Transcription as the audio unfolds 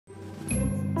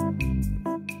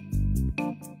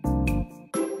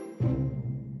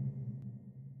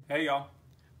Hey y'all.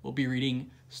 We'll be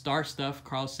reading Star Stuff,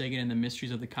 Carl Sagan and the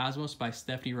Mysteries of the Cosmos by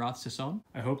Stephanie Roth Sisson.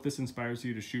 I hope this inspires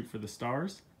you to shoot for the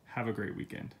stars. Have a great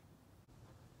weekend.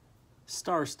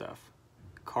 Star Stuff,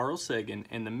 Carl Sagan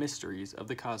and the Mysteries of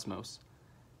the Cosmos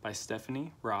by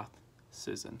Stephanie Roth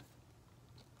Sisson.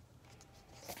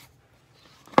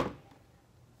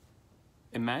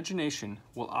 Imagination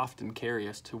will often carry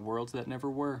us to worlds that never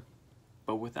were,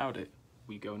 but without it,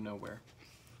 we go nowhere.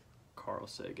 Carl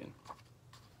Sagan.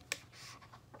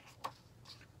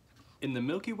 In the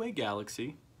Milky Way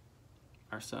galaxy,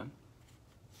 our sun,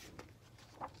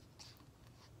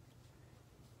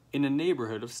 in a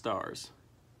neighborhood of stars,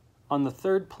 on the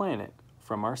third planet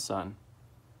from our sun,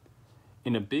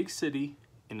 in a big city,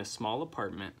 in a small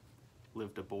apartment,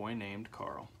 lived a boy named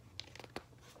Carl.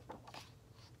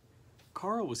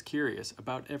 Carl was curious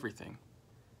about everything.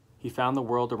 He found the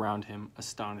world around him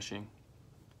astonishing.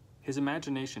 His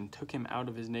imagination took him out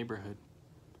of his neighborhood.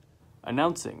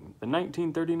 Announcing the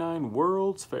 1939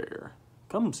 World's Fair.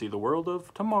 Come see the world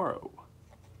of tomorrow.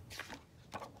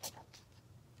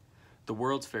 The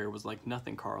World's Fair was like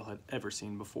nothing Carl had ever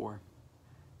seen before.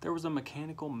 There was a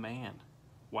mechanical man,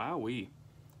 wowee,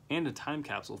 and a time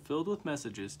capsule filled with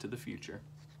messages to the future.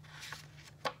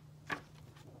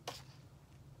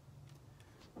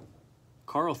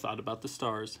 Carl thought about the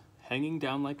stars hanging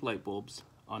down like light bulbs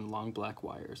on long black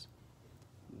wires.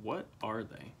 What are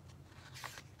they?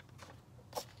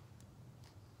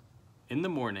 In the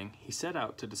morning, he set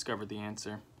out to discover the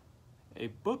answer. A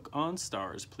book on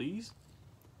stars, please.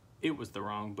 It was the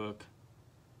wrong book.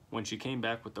 When she came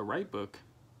back with the right book,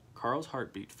 Carl's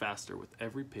heart beat faster with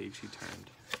every page he turned.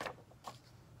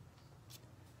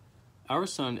 Our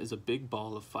sun is a big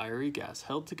ball of fiery gas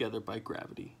held together by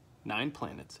gravity. 9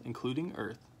 planets, including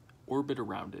Earth, orbit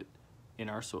around it in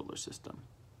our solar system.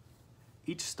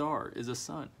 Each star is a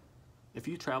sun. If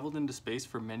you traveled into space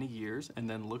for many years and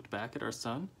then looked back at our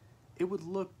sun, it would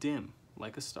look dim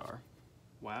like a star.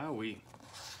 Wowee.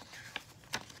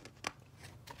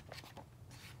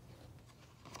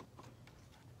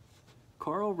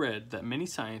 Carl read that many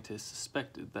scientists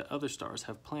suspected that other stars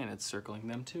have planets circling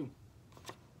them too.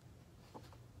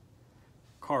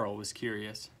 Carl was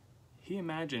curious. He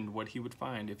imagined what he would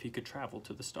find if he could travel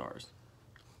to the stars.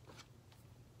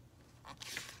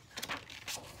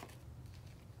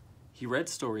 He read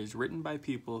stories written by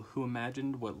people who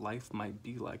imagined what life might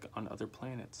be like on other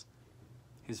planets.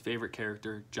 His favorite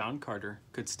character, John Carter,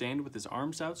 could stand with his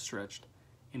arms outstretched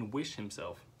and wish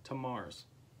himself to Mars.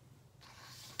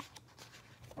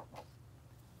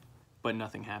 But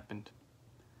nothing happened.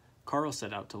 Carl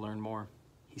set out to learn more.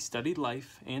 He studied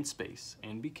life and space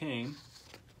and became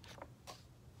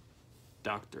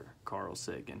Dr. Carl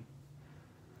Sagan.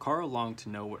 Carl longed to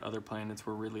know what other planets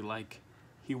were really like.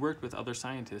 He worked with other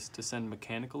scientists to send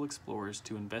mechanical explorers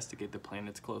to investigate the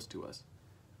planets close to us.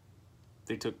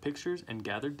 They took pictures and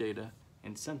gathered data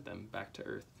and sent them back to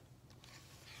Earth.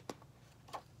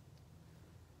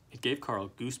 It gave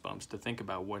Carl goosebumps to think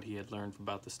about what he had learned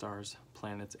about the stars,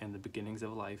 planets, and the beginnings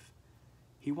of life.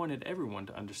 He wanted everyone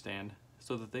to understand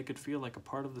so that they could feel like a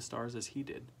part of the stars as he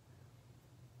did.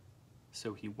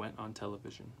 So he went on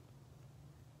television.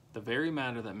 The very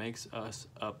matter that makes us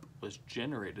up was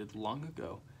generated long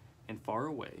ago and far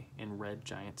away in red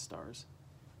giant stars.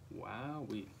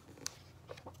 Wowee.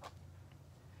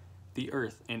 The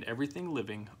Earth and everything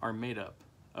living are made up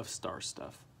of star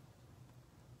stuff.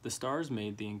 The stars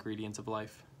made the ingredients of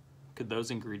life. Could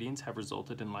those ingredients have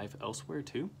resulted in life elsewhere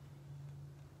too?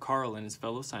 Carl and his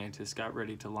fellow scientists got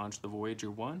ready to launch the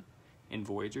Voyager 1 and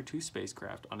Voyager 2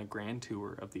 spacecraft on a grand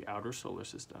tour of the outer solar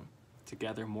system to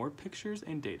gather more pictures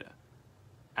and data.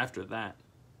 After that,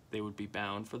 they would be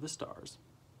bound for the stars.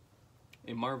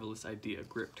 A marvelous idea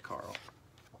gripped Carl.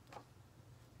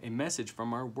 A message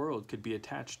from our world could be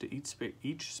attached to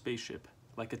each spaceship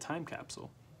like a time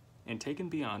capsule and taken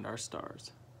beyond our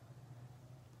stars.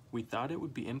 We thought it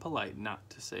would be impolite not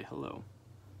to say hello.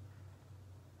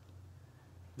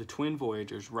 The twin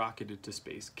Voyagers rocketed to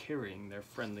space carrying their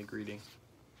friendly greeting.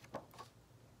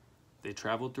 They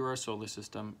traveled through our solar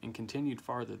system and continued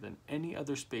farther than any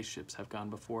other spaceships have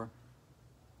gone before.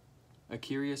 A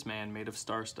curious man made of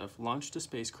star stuff launched a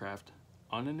spacecraft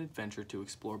on an adventure to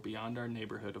explore beyond our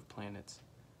neighborhood of planets.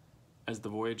 As the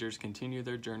Voyagers continued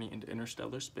their journey into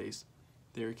interstellar space,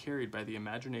 they were carried by the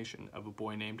imagination of a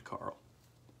boy named Carl.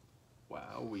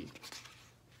 Wowee.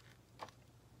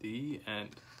 The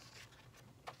end.